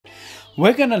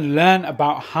We're going to learn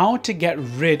about how to get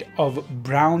rid of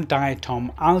brown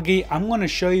diatom algae. I'm going to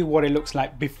show you what it looks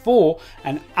like before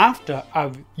and after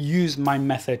I've used my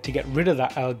method to get rid of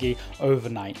that algae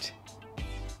overnight.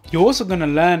 You're also going to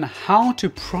learn how to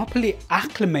properly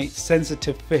acclimate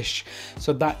sensitive fish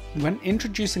so that when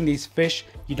introducing these fish,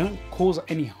 you don't cause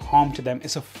any harm to them.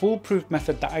 It's a foolproof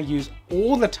method that I use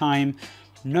all the time,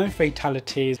 no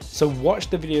fatalities. So watch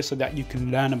the video so that you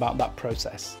can learn about that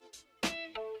process.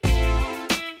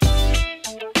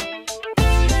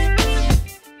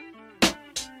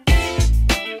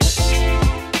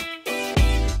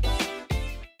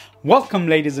 Welcome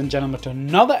ladies and gentlemen to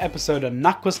another episode of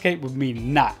Natquascape with me,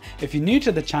 Nat. If you're new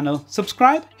to the channel,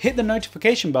 subscribe, hit the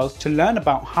notification bell to learn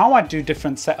about how I do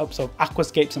different setups of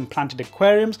aquascapes and planted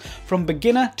aquariums from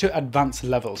beginner to advanced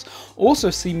levels.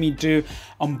 Also see me do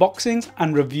unboxings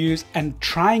and reviews and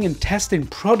trying and testing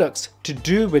products to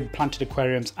do with planted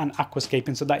aquariums and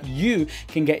aquascaping so that you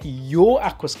can get your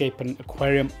aquascape and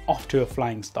aquarium off to a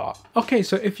flying start. Okay,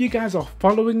 so if you guys are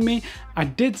following me, I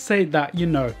did say that,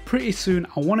 pretty soon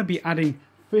I want to be adding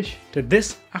fish to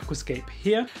this aquascape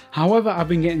here. However, I've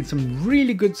been getting some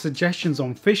really good suggestions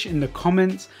on fish in the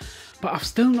comments, but I've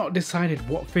still not decided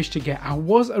what fish to get. I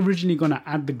was originally going to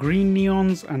add the green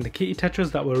neons and the kitty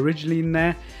tetras that were originally in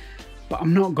there, but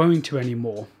I'm not going to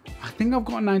anymore. I think I've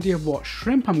got an idea of what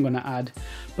shrimp I'm going to add,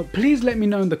 but please let me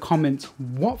know in the comments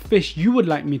what fish you would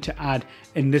like me to add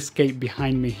in this scape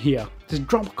behind me here. Just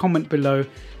drop a comment below,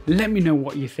 let me know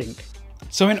what you think.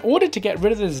 So in order to get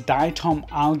rid of this diatom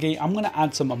algae, I'm going to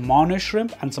add some amano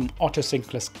shrimp and some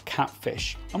otocinclus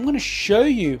catfish. I'm going to show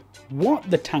you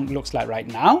what the tank looks like right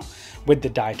now with the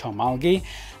diatom algae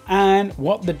and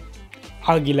what the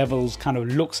algae levels kind of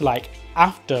looks like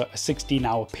after a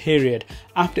 16-hour period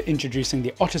after introducing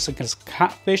the otocinclus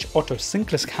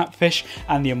catfish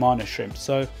and the amano shrimp.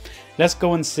 So let's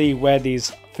go and see where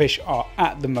these fish are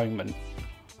at the moment.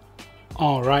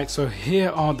 Alright, so here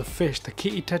are the fish, the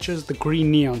kitty tetras, the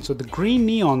green neons. So the green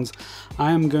neons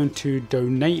I am going to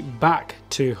donate back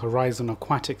to Horizon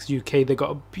Aquatics UK. They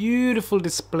got a beautiful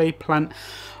display plant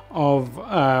of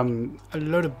a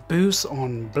load of booths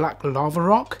on black lava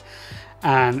rock,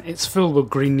 and it's filled with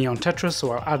green neon tetras,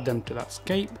 so I'll add them to that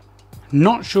scape.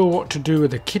 Not sure what to do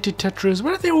with the kitty tetras.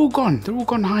 Where are they all gone? They're all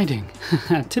gone hiding.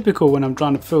 Typical when I'm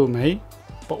trying to film, eh?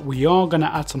 But we are going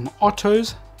to add some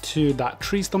ottos to that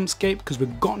tree stump scape because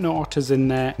we've got no otters in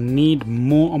there. Need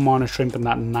more amano shrimp in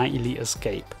that 90-litre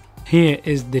scape. Here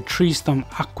is the tree stump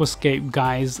aquascape,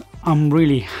 guys. I'm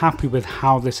really happy with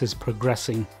how this is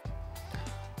progressing.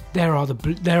 There are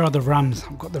the rams.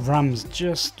 I've got the rams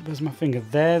just, where's my finger?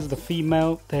 There's the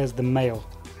female, there's the male.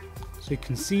 So you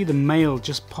can see the male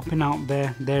just popping out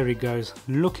there. There he goes,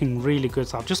 looking really good.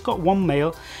 So I've just got one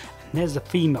male and there's the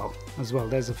female as well.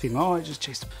 There's the female. Oh, I just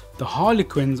chased. The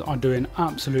harlequins are doing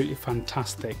absolutely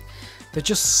fantastic. They're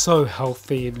just so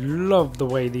healthy. Love the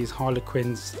way these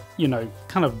harlequins,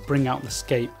 kind of bring out the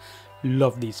scape.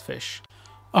 Love these fish.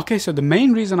 Okay, so the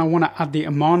main reason I want to add the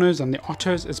amanos and the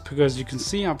ottos is because you can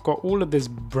see I've got all of this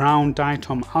brown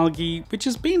diatom algae, which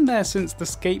has been there since the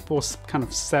scape was kind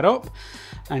of set up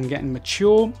and getting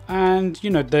mature. And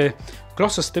the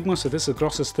glossostigma, so this is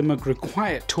glossostigma, grew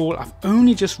quite tall. I've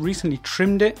only just recently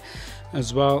trimmed it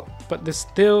as well, but there's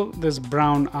still this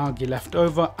brown algae left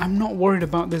over. I'm not worried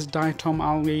about this diatom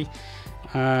algae.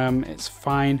 It's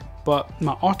fine, but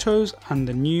my ottos and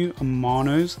the new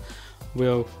amanos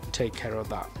will take care of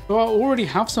that. So I already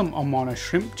have some amano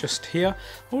shrimp just here.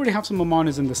 I already have some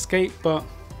amanos in the scape, but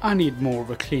I need more of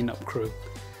a cleanup crew.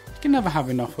 You can never have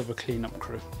enough of a cleanup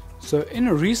crew. So in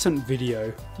a recent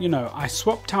video, I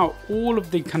swapped out all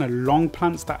of the kind of long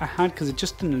plants that I had because it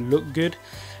just didn't look good,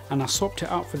 and I swapped it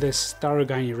out for this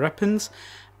Starogynea repens,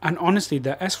 and honestly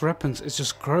the S repens is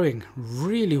just growing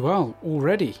really well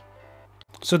already.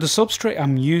 So the substrate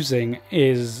I'm using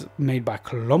is made by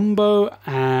Colombo,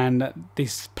 and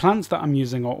these plants that I'm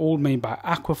using are all made by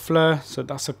Aquafleur. So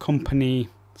that's a company.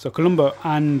 So Colombo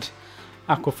and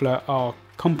Aquafleur are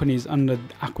companies under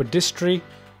Aquadistry.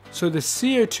 So the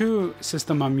CO2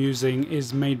 system I'm using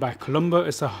is made by Colombo.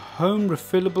 It's a home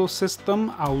refillable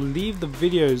system. I'll leave the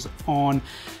videos on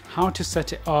how to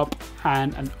set it up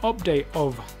and an update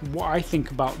of what I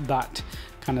think about that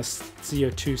kind of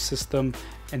CO2 system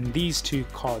in these two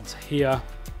cards here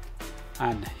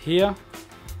and here.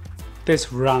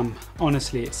 This ram,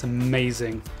 honestly, it's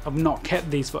amazing. I've not kept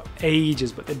these for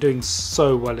ages, but they're doing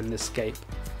so well in this scape.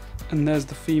 And there's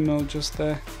the female just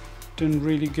there, doing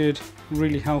really good,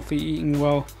 really healthy, eating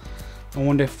well. I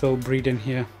wonder if they'll breed in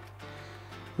here.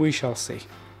 We shall see.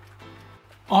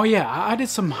 Oh yeah, I added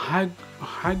some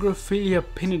Hygrophila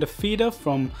pinnida feeder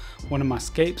from one of my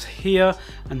scapes here,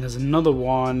 and there's another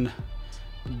one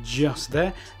just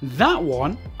there. That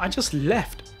one I just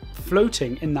left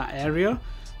floating in that area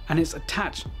and it's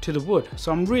attached to the wood,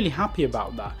 so I'm really happy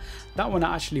about that. That one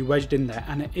I actually wedged in there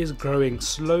and it is growing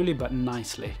slowly but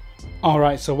nicely.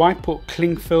 Alright, so I put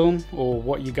cling film, or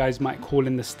what you guys might call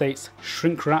in the States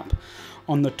shrink wrap,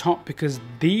 on the top because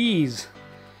these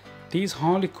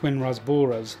Harlequin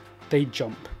rasboras, they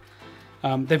jump.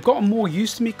 They've gotten more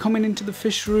used to me coming into the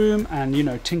fish room and, you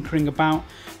know, tinkering about,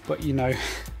 but you know,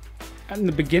 in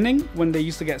the beginning when they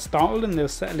used to get startled and they were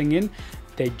settling in,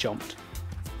 they jumped.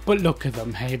 But look at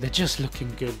them, hey, they're just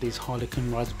looking good, these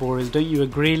Harlequin rasboras, don't you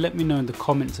agree? Let me know in the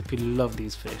comments if you love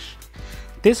these fish.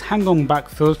 This hang-on back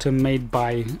filter made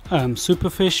by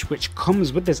Superfish, which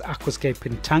comes with this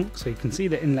Aquascaping tank, so you can see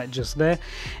the inlet just there,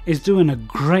 is doing a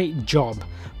great job.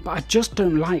 But I just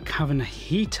don't like having a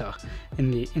heater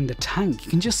in the tank. You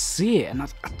can just see it,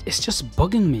 and it's just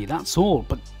bugging me, that's all.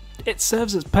 But it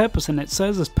serves its purpose, and it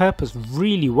serves its purpose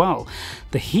really well.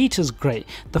 The heater's great,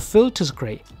 the filter's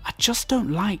great. I just don't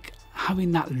like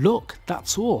having that look,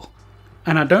 that's all.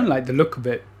 And I don't like the look of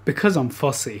it because I'm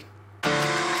fussy.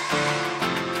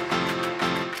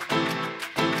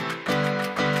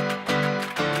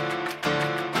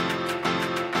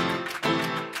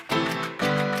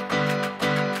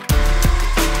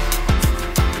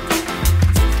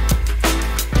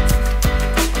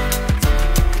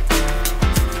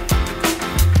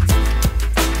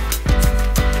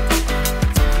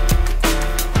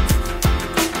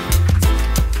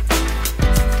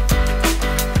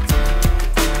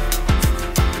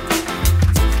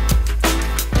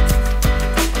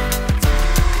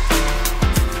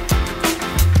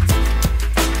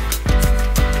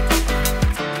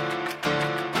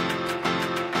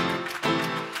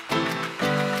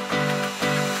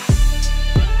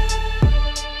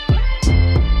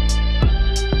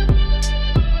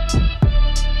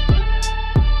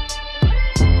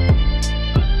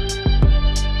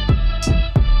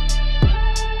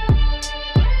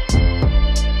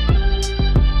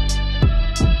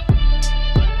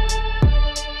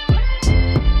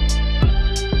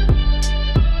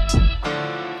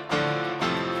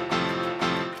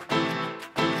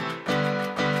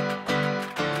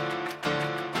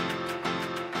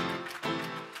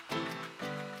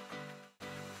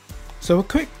 So a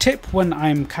quick tip when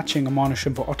I'm catching Amana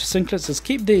shrimp or otter cinchlets is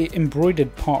keep the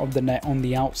embroidered part of the net on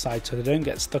the outside so they don't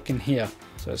get stuck in here.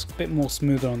 So it's a bit more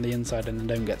smoother on the inside and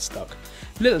they don't get stuck.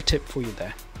 Little tip for you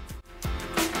there.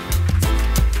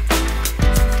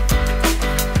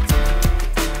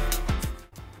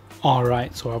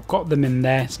 Alright, so I've got them in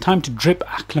there. It's time to drip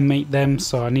acclimate them,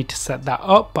 so I need to set that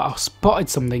up, but I've spotted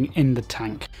something in the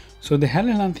tank. So the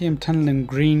Helilanthium tenellum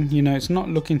green, you know, it's not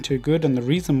looking too good, and the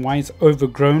reason why it's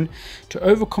overgrown. To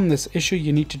overcome this issue,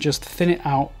 you need to just thin it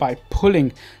out by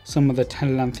pulling some of the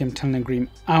Helilanthium tenellum green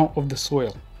out of the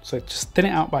soil. So just thin it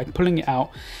out by pulling it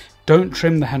out. Don't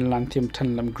trim the Helilanthium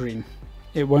tenellum green.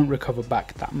 It won't recover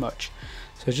back that much.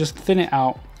 So just thin it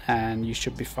out and you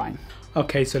should be fine.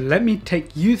 Okay, so let me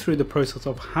take you through the process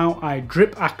of how I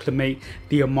drip acclimate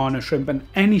the Amana shrimp and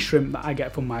any shrimp that I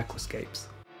get from my aquascapes.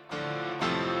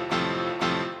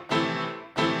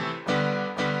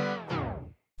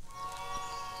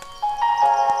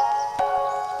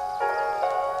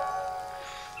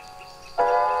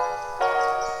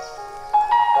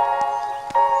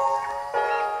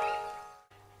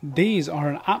 These are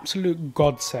an absolute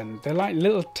godsend. They're like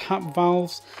little tap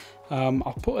valves.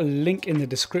 I'll put a link in the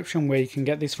description where you can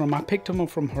get these from. I picked them up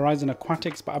from Horizon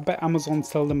Aquatics, but I bet Amazon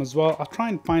sell them as well. I'll try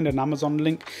and find an Amazon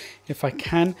link if I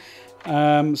can.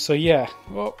 So yeah,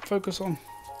 well, focus on.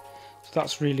 So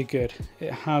that's really good.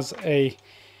 It has a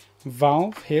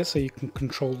valve here so you can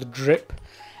control the drip,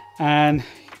 and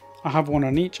I have one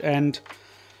on each end.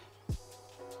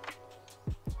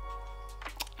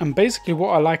 And basically what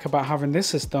I like about having this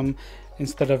system,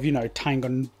 instead of, you know, tying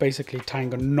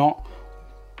a knot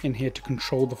in here to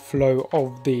control the flow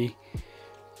of the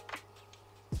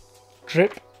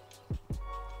drip.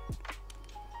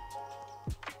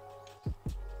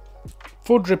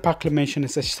 For drip acclimation,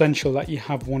 it's essential that you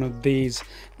have one of these.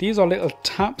 These are little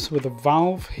taps with a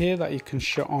valve here that you can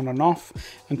shut on and off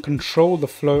and control the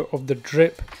flow of the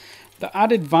drip. The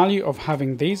added value of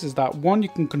having these is that, one, you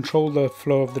can control the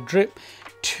flow of the drip.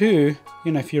 Two,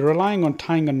 you know, if you're relying on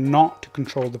tying a knot to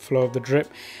control the flow of the drip,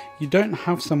 you don't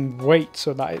have some weight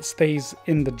so that it stays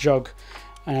in the jug,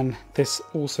 and this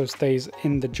also stays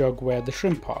in the jug where the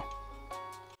shrimp are.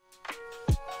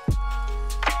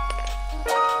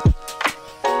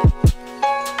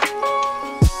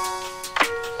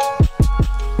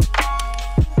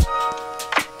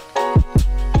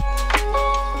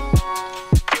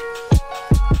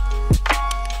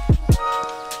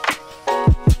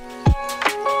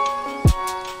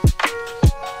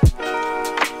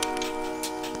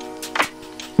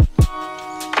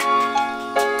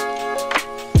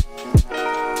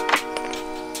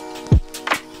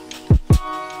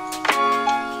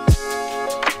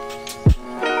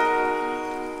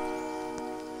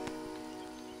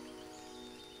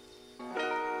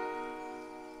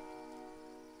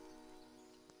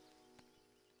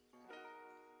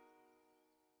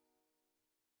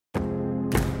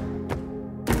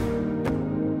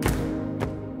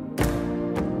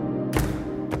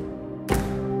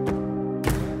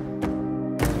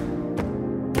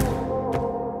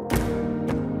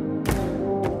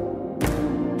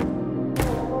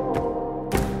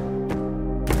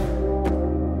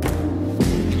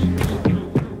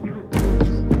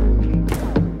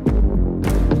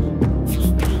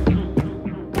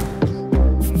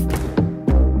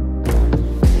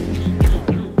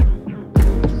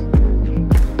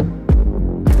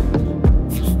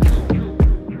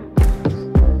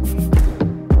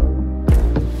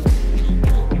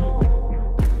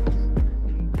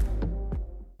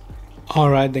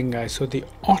 Alright then guys, so the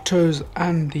ottos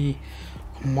and the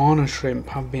Amana shrimp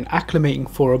have been acclimating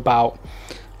for about,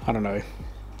 I don't know,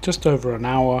 just over an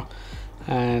hour,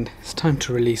 and it's time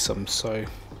to release them. So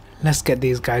let's get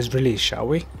these guys released, shall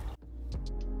we?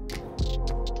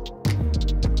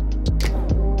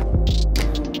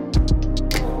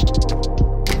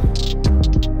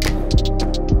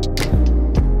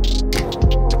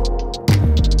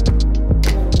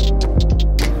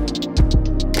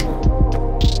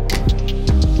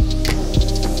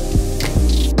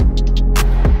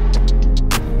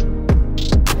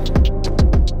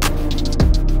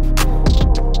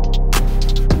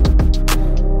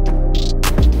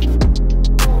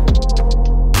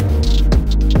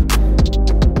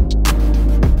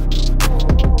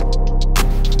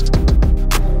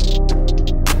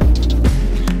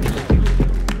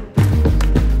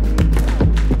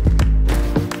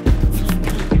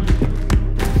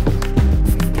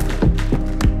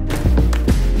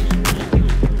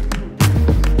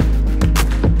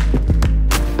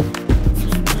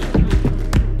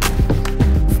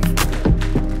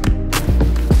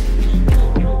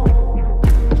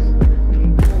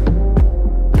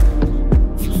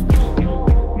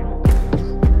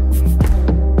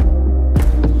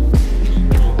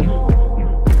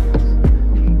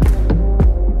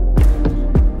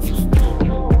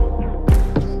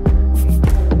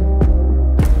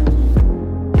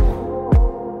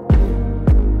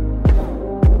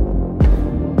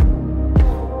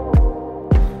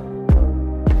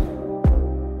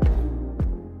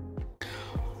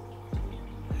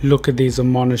 Look at these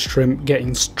Amana shrimp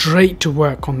getting straight to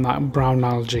work on that brown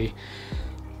algae.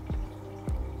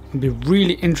 It'll be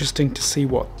really interesting to see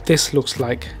what this looks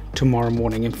like tomorrow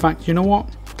morning. In fact, you know what?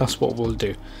 That's what we'll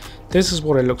do. This is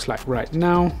what it looks like right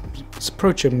now. It's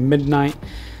approaching midnight.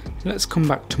 Let's come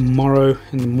back tomorrow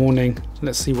in the morning.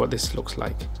 Let's see what this looks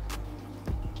like.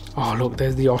 Oh look,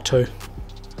 there's the Otto.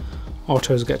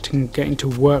 Otto's getting to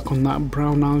work on that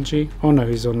brown algae. Oh no,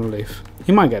 he's on the leaf.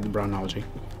 He might get the brown algae.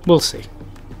 We'll see.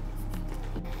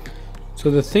 So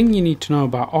the thing you need to know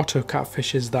about Otto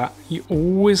catfish is that you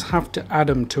always have to add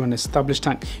them to an established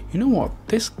tank. You know what?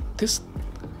 That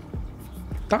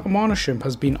Amana shrimp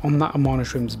has been on that Amana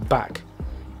shrimp's back,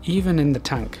 even in the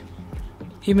tank,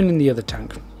 even in the other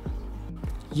tank.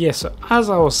 Yeah, so as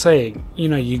I was saying, you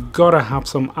know, you gotta have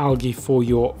some algae for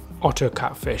your Otto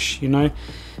catfish, you know.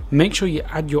 Make sure you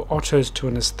add your Ottos to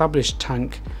an established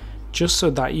tank, just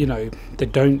so that, you know, they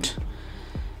don't,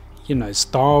 you know,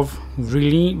 starve.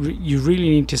 You really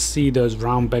need to see those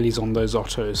round bellies on those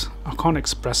Ottos. I can't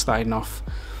express that enough.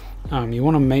 You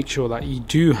want to make sure that you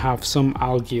do have some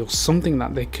algae or something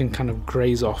that they can kind of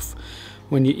graze off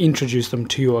when you introduce them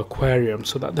to your aquarium,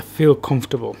 so that they feel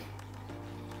comfortable.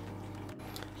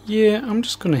 Yeah, I'm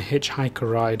just gonna hitchhike a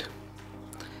ride.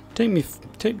 Take me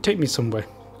somewhere.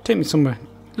 Take me somewhere.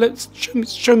 Let's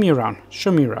show me around.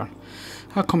 Show me around.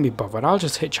 I can't be bothered. I'll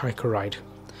just hitchhike a ride.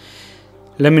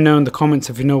 Let me know in the comments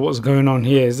if you know what's going on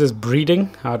here. Is this breeding?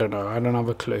 I don't know. I don't have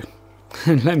a clue.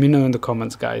 Let me know in the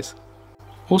comments, guys.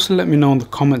 Also, let me know in the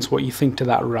comments what you think to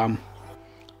that ram.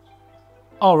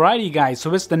 Alrighty, guys.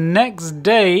 So it's the next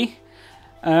day,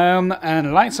 and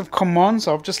lights have come on.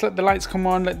 So I've just let the lights come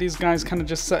on. Let these guys kind of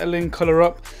just settle in, color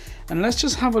up, and let's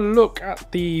just have a look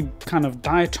at the kind of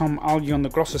diatom algae on the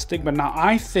Glossostigma. Now,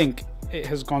 I think it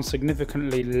has gone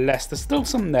significantly less. There's still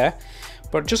some there.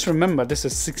 But just remember, this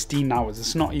is 16 hours.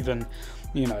 It's not even,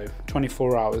 you know,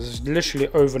 24 hours. It's literally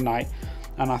overnight.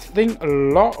 And I think a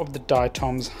lot of the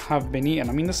diatoms have been eaten.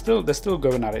 I mean, they're still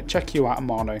going at it. Check you out,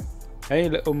 Amano. Hey,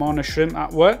 little Amana shrimp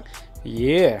at work.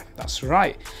 Yeah, that's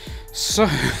right. So,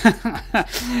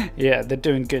 yeah, they're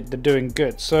doing good. They're doing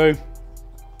good. So,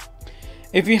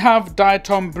 if you have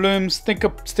diatom blooms, stick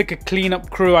a cleanup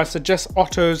crew. I suggest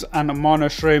Ottos and Amana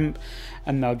shrimp,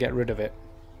 and they'll get rid of it.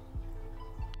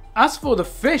 As for the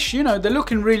fish, you know, they're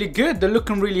looking really good. They're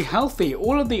looking really healthy.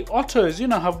 All of the Ottos, you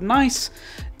know, have nice,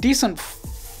 decent,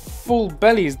 full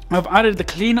bellies. I've added the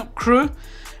cleanup crew.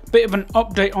 Bit of an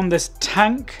update on this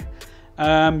tank.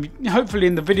 Hopefully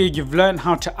in the video you've learned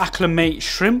how to acclimate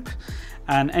shrimp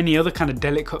and any other kind of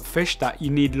delicate fish that you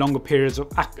need longer periods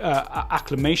of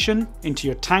acclimation into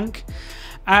your tank.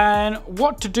 And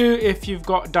what to do if you've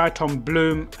got diatom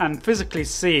bloom, and physically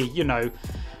see, you know,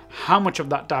 how much of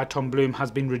that diatom bloom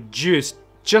has been reduced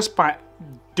just by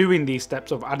doing these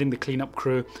steps of adding the cleanup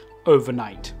crew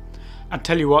overnight. I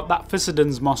tell you what, that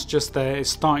Physidens moss just there is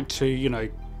starting to, you know,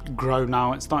 grow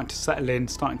now. It's starting to settle in,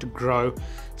 starting to grow,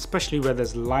 especially where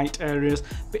there's light areas.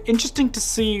 But interesting to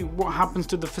see what happens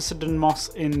to the Physidens moss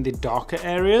in the darker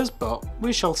areas, but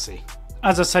we shall see.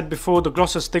 As I said before, the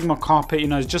glossostigma carpet,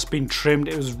 has just been trimmed.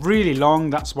 It was really long,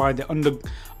 that's why the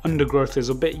undergrowth is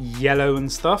a bit yellow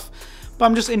and stuff. But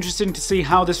I'm just interested to see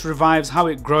how this revives, how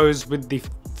it grows with the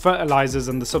fertilizers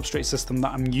and the substrate system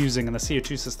that I'm using and the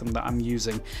CO2 system that I'm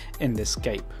using in this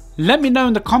scape. Let me know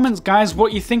in the comments, guys,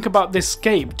 what you think about this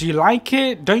scape. Do you like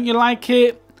it? Don't you like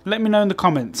it? Let me know in the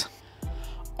comments.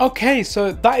 Okay,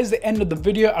 so that is the end of the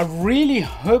video. I really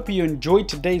hope you enjoyed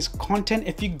today's content.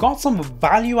 If you got some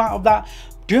value out of that,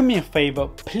 do me a favor,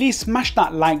 please smash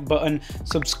that like button,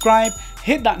 subscribe,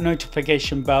 hit that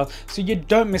notification bell so you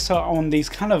don't miss out on these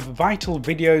kind of vital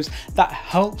videos that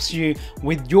helps you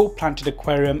with your planted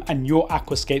aquarium and your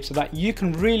aquascape so that you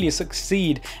can really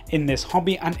succeed in this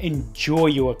hobby and enjoy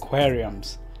your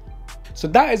aquariums. So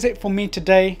that is it for me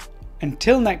today.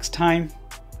 Until next time,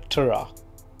 ta-ra.